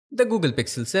The Google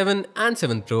Pixel 7 and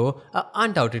 7 Pro are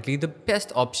undoubtedly the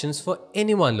best options for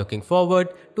anyone looking forward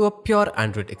to a pure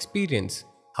Android experience.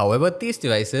 However, these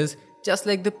devices, just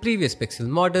like the previous Pixel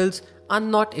models, are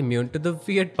not immune to the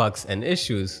weird bugs and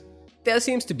issues. There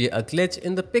seems to be a glitch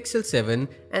in the Pixel 7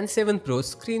 and 7 Pro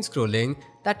screen scrolling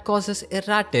that causes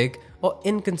erratic or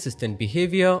inconsistent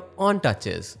behavior on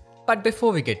touches. But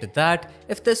before we get to that,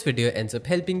 if this video ends up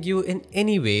helping you in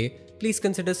any way, please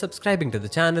consider subscribing to the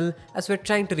channel as we're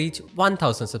trying to reach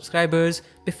 1000 subscribers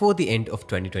before the end of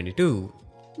 2022.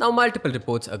 Now, multiple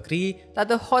reports agree that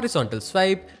the horizontal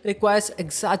swipe requires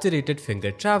exaggerated finger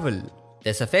travel.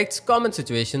 This affects common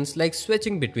situations like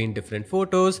switching between different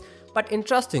photos, but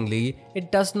interestingly,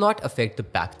 it does not affect the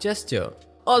back gesture.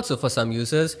 Also, for some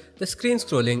users, the screen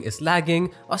scrolling is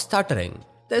lagging or stuttering.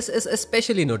 This is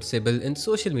especially noticeable in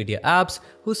social media apps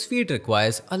whose feed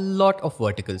requires a lot of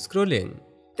vertical scrolling.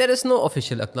 There is no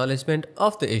official acknowledgement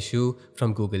of the issue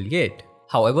from Google yet.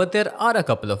 However, there are a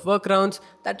couple of workarounds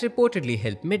that reportedly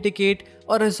help mitigate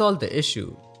or resolve the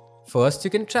issue. First, you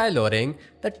can try lowering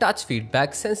the touch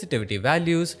feedback sensitivity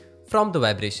values from the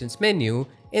vibrations menu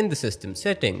in the system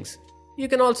settings. You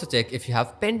can also check if you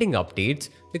have pending updates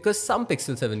because some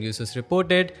Pixel 7 users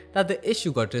reported that the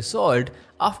issue got resolved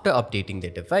after updating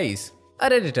their device. A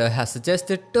Redditor has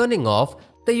suggested turning off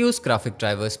the Use Graphic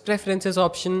Drivers Preferences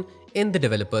option in the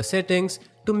developer settings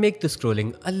to make the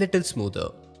scrolling a little smoother.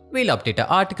 We'll update our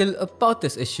article about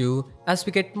this issue as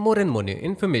we get more and more new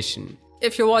information.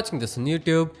 If you're watching this on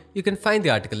YouTube, you can find the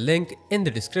article link in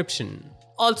the description.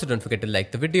 Also, don't forget to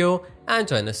like the video and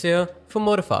join us here for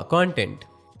more of our content.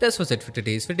 This was it for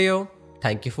today's video.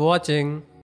 Thank you for watching.